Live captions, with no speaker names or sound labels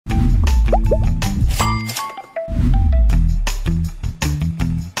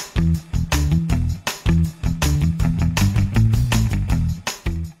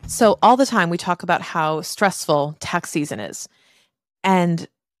So all the time we talk about how stressful tax season is. And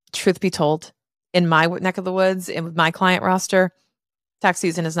truth be told, in my neck of the woods and with my client roster, tax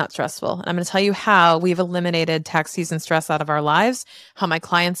season is not stressful. And I'm going to tell you how we've eliminated tax season stress out of our lives, how my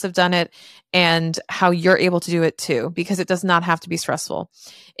clients have done it, and how you're able to do it too, because it does not have to be stressful.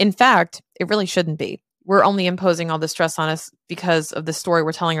 In fact, it really shouldn't be. We're only imposing all the stress on us because of the story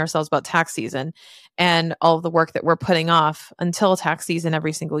we're telling ourselves about tax season and all of the work that we're putting off until tax season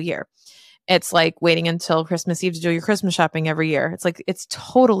every single year. It's like waiting until Christmas Eve to do your Christmas shopping every year. It's like, it's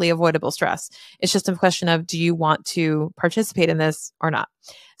totally avoidable stress. It's just a question of, do you want to participate in this or not?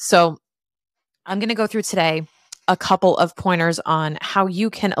 So I'm going to go through today a couple of pointers on how you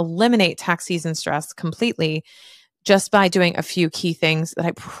can eliminate tax season stress completely just by doing a few key things that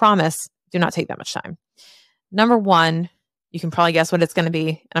I promise do not take that much time. Number one, you can probably guess what it's going to be.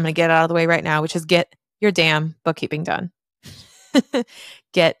 And I'm going to get it out of the way right now, which is get your damn bookkeeping done.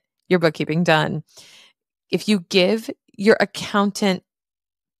 Get your bookkeeping done. If you give your accountant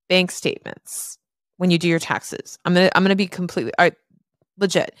bank statements when you do your taxes, I'm gonna be completely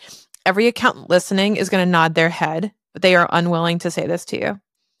legit. Every accountant listening is going to nod their head, but they are unwilling to say this to you.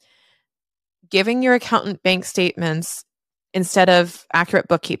 Giving your accountant bank statements instead of accurate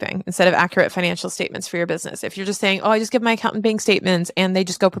bookkeeping, instead of accurate financial statements for your business. If you're just saying, oh, I just give my accountant bank statements and they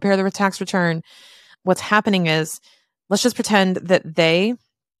just go prepare the tax return, what's happening is, let's just pretend that they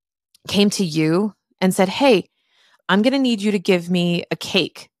came to you and said, hey, I'm going to need you to give me a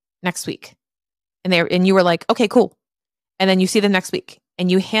cake next week. And you were like, okay, cool. And then you see them next week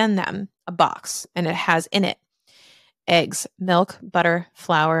and you hand them a box and it has in it eggs, milk, butter,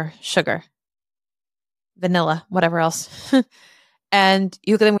 flour, sugar, vanilla, whatever else. And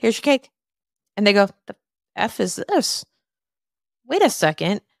you look at them, here's your cake. And they go, the F is this? Wait a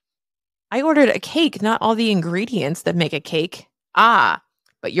second. I ordered a cake, not all the ingredients that make a cake.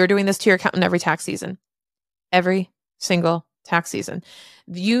 But you're doing this to your accountant every tax season. Every single tax season.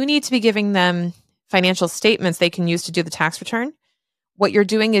 You need to be giving them financial statements they can use to do the tax return. What you're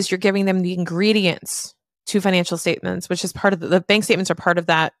doing is you're giving them the ingredients to financial statements, which is part of the bank statements are part of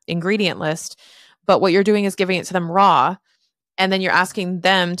that ingredient list. But what you're doing is giving it to them raw, and then you're asking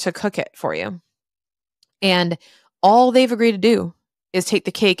them to cook it for you. And all they've agreed to do is take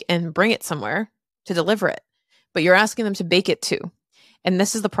the cake and bring it somewhere to deliver it. But you're asking them to bake it too. And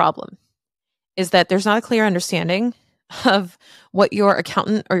this is the problem, is that there's not a clear understanding of what your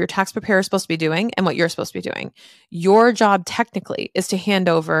accountant or your tax preparer is supposed to be doing and what you're supposed to be doing. Your job technically is to hand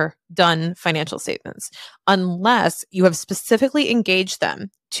over done financial statements, unless you have specifically engaged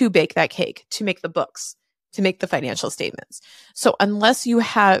them to bake that cake, to make the books, to make the financial statements. So unless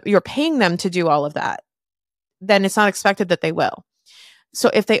you're paying them to do all of that, then it's not expected that they will. So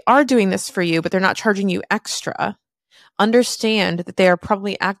if they are doing this for you, but they're not charging you extra, understand that they are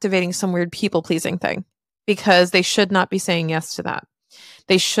probably activating some weird people-pleasing thing, because they should not be saying yes to that.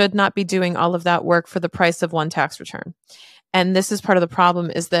 They should not be doing all of that work for the price of one tax return. And this is part of the problem,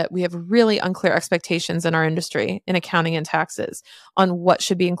 is that we have really unclear expectations in our industry in accounting and taxes on what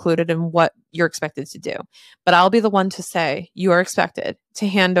should be included and what you're expected to do. But I'll be the one to say you are expected to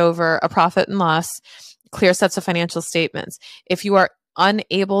hand over a profit and loss, clear sets of financial statements. If you are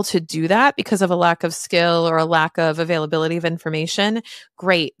unable to do that because of a lack of skill or a lack of availability of information,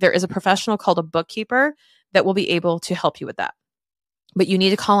 great. There is a professional called a bookkeeper that will be able to help you with that. But you need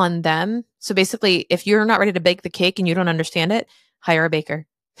to call on them. So basically, if you're not ready to bake the cake and you don't understand it, hire a baker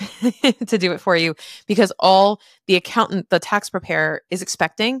to do it for you, because all the accountant, the tax preparer is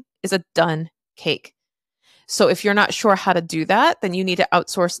expecting is a done cake. So if you're not sure how to do that, then you need to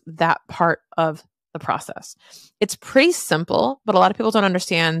outsource that part of the process. It's pretty simple, but a lot of people don't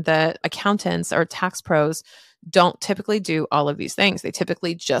understand that accountants or tax pros don't typically do all of these things. They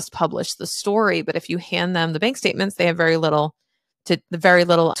typically just publish the story. But if you hand them the bank statements, they have very little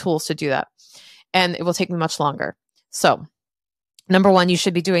tools to do that. And it will take much longer. So number one, you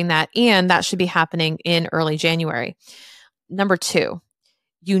should be doing that. And that should be happening in early January. Number two,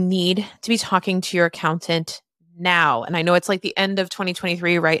 you need to be talking to your accountant now. And I know it's like the end of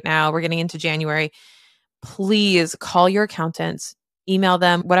 2023 right now. We're getting into January. Please call your accountants, email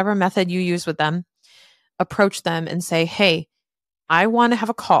them, whatever method you use with them, approach them and say, hey, I want to have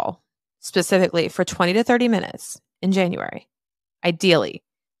a call specifically for 20 to 30 minutes in January. Ideally,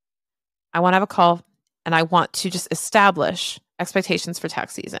 I want to have a call and I want to just establish expectations for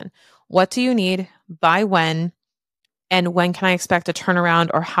tax season. What do you need? By when? And when can I expect a turnaround,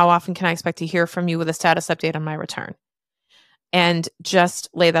 or how often can I expect to hear from you with a status update on my return? And just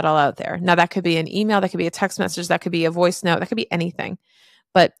lay that all out there. Now, that could be an email, that could be a text message, that could be a voice note, that could be anything.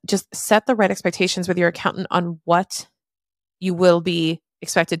 But just set the right expectations with your accountant on what you will be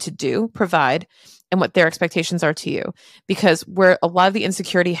expected to do, provide, and what their expectations are to you. Because where a lot of the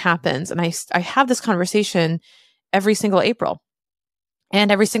insecurity happens, and I have this conversation every single April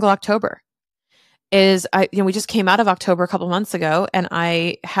and every single October, is we just came out of October a couple months ago, and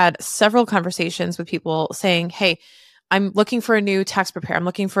I had several conversations with people saying, hey, I'm looking for a new tax preparer. I'm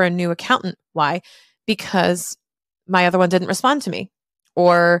looking for a new accountant. Why? Because my other one didn't respond to me.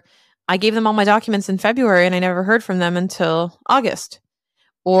 Or I gave them all my documents in February and I never heard from them until August,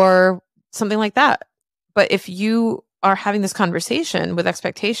 or something like that. But if you are having this conversation with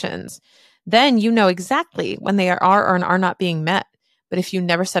expectations, then you know exactly when they are or are not being met. But if you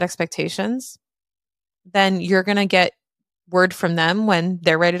never set expectations, then you're going to get word from them when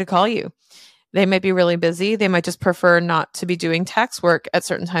they're ready to call you. They might be really busy. They might just prefer not to be doing tax work at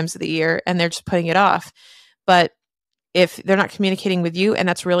certain times of the year, and they're just putting it off. But if they're not communicating with you and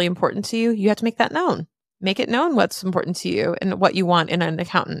that's really important to you, you have to make that known. Make it known what's important to you and what you want in an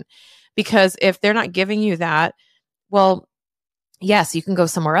accountant. Because if they're not giving you that, well, yes, you can go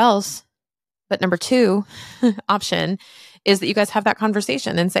somewhere else. But number two option is that you guys have that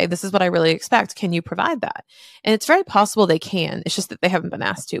conversation and say, this is what I really expect. Can you provide that? And it's very possible they can. It's just that they haven't been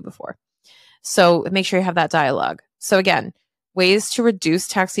asked to before. So make sure you have that dialogue. So again, ways to reduce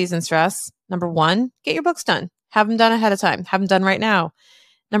tax season stress. Number one, get your books done. Have them done ahead of time. Have them done right now.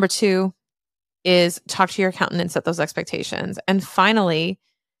 Number two is talk to your accountant and set those expectations. And finally,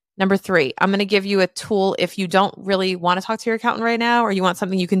 number three, I'm going to give you a tool if you don't really want to talk to your accountant right now, or you want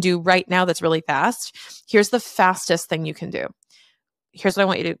something you can do right now that's really fast. Here's the fastest thing you can do. Here's what I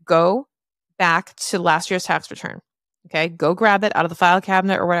want you to go back to last year's tax return. Okay, go grab it out of the file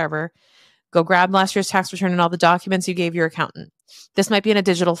cabinet or whatever. Go grab last year's tax return and all the documents you gave your accountant. This might be in a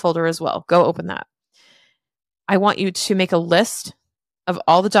digital folder as well. Go open that. I want you to make a list of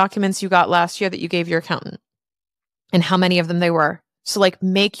all the documents you got last year that you gave your accountant and how many of them they were. So like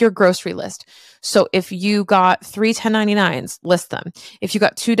make your grocery list. So if you got 3 1099s, list them. If you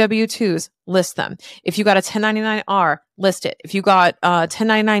got 2 W-2s, list them. If you got a 1099-R, list it. If you got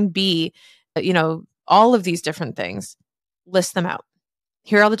 1099-B, all of these different things, list them out.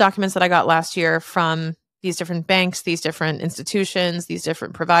 Here are all the documents that I got last year from these different banks, these different institutions, these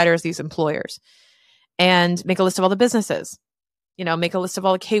different providers, these employers. And make a list of all the businesses, make a list of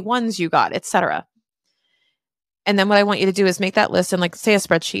all the K-1s you got, etc. And then what I want you to do is make that list in, like, say, a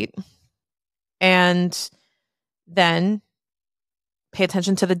spreadsheet. And then pay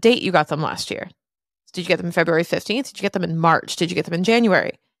attention to the date you got them last year. Did you get them February 15th? Did you get them in March? Did you get them in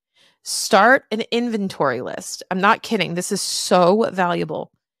January? Start an inventory list. I'm not kidding. This is so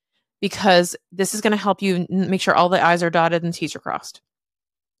valuable because this is going to help you make sure all the I's are dotted and T's are crossed.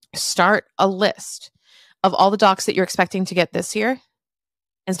 Start a list of all the docs that you're expecting to get this year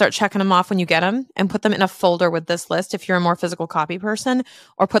and start checking them off when you get them and put them in a folder with this list if you're a more physical copy person,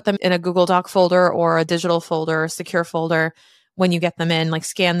 or put them in a Google Doc folder or a digital folder, a secure folder when you get them in, like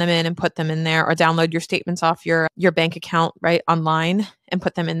scan them in and put them in there, or download your statements off your bank account right online and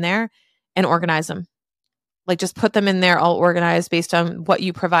put them in there and organize them. Like just put them in there all organized based on what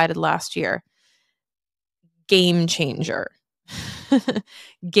you provided last year. Game changer.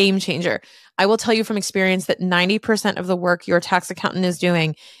 Game changer. I will tell you from experience that 90% of the work your tax accountant is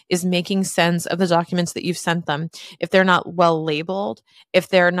doing is making sense of the documents that you've sent them. If they're not well labeled, if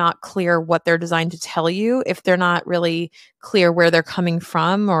they're not clear what they're designed to tell you, if they're not really clear where they're coming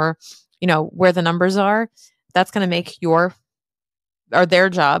from, or where the numbers are, that's going to make their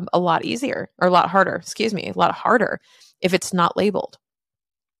job a lot easier, or a lot harder, a lot harder if it's not labeled.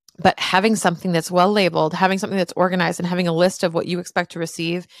 But having something that's well labeled, having something that's organized, and having a list of what you expect to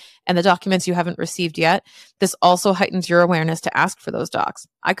receive and the documents you haven't received yet, this also heightens your awareness to ask for those docs.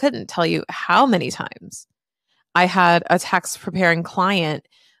 I couldn't tell you how many times I had a tax preparing client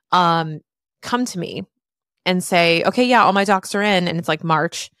come to me and say, okay, yeah, all my docs are in, and it's like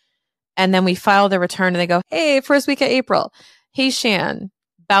March. And then we file their return and they go, hey, first week of April. Hey, Shan,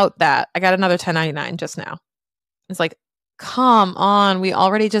 about that, I got another 1099 just now. It's like, come on, we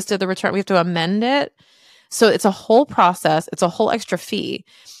already just did the return. We have to amend it. So it's a whole process. It's a whole extra fee.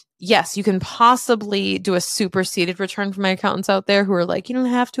 Yes, you can possibly do a superseded return for my accountants out there who are like, you don't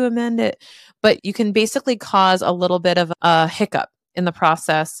have to amend it, but you can basically cause a little bit of a hiccup in the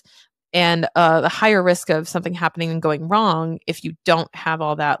process and the higher risk of something happening and going wrong if you don't have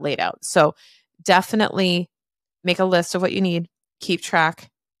all that laid out. So definitely make a list of what you need, keep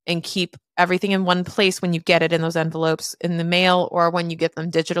track, and keep everything in one place when you get it in those envelopes in the mail, or when you get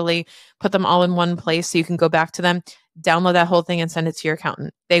them digitally. Put them all in one place so you can go back to them, download that whole thing and send it to your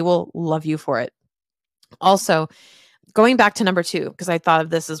accountant. They will love you for it. Also, going back to number 2, because I thought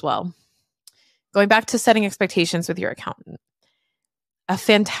of this as well, going back to setting expectations with your accountant. A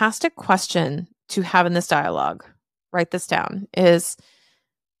fantastic question to have in this dialogue, write this down, is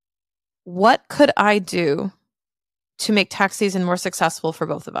what could I do to make tax season more successful for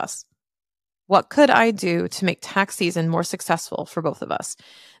both of us? What could I do to make tax season more successful for both of us?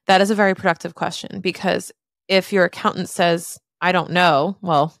 That is a very productive question, because if your accountant says, I don't know,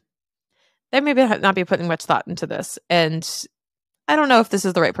 well, they may not be putting much thought into this. And I don't know if this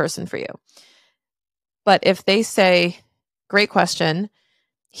is the right person for you. But if they say, great question,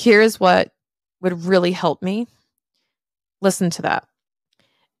 here's what would really help me, listen to that.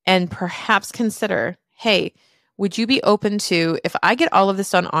 And perhaps consider, hey, would you be open to, if I get all of this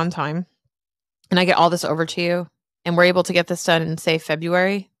done on time and I get all this over to you and we're able to get this done in, say,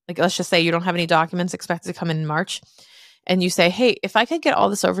 February, like let's just say you don't have any documents expected to come in March, and you say, hey, if I could get all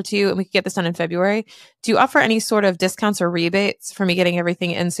this over to you and we could get this done in February, do you offer any sort of discounts or rebates for me getting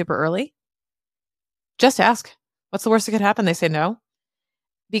everything in super early? Just ask. What's the worst that could happen? They say no.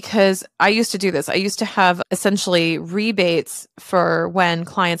 Because I used to do this. I used to have essentially rebates for when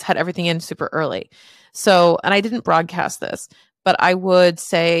clients had everything in super early. So, and I didn't broadcast this, but I would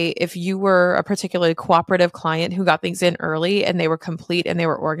say if you were a particularly cooperative client who got things in early and they were complete and they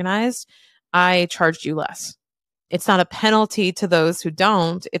were organized, I charged you less. It's not a penalty to those who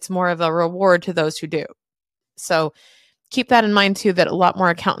don't. It's more of a reward to those who do. So keep that in mind too, that a lot more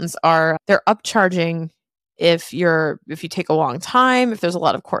accountants they're upcharging if you take a long time, if there's a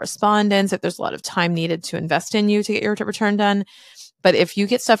lot of correspondence, if there's a lot of time needed to invest in you to get your return done. But if you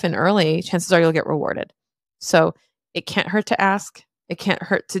get stuff in early, chances are you'll get rewarded. So it can't hurt to ask. It can't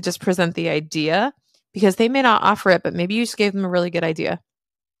hurt to just present the idea, because they may not offer it, but maybe you just gave them a really good idea.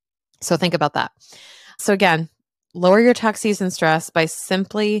 So think about that. So again, lower your tax season stress by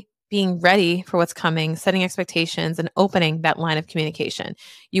simply being ready for what's coming, setting expectations, and opening that line of communication.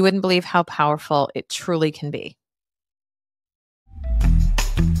 You wouldn't believe how powerful it truly can be.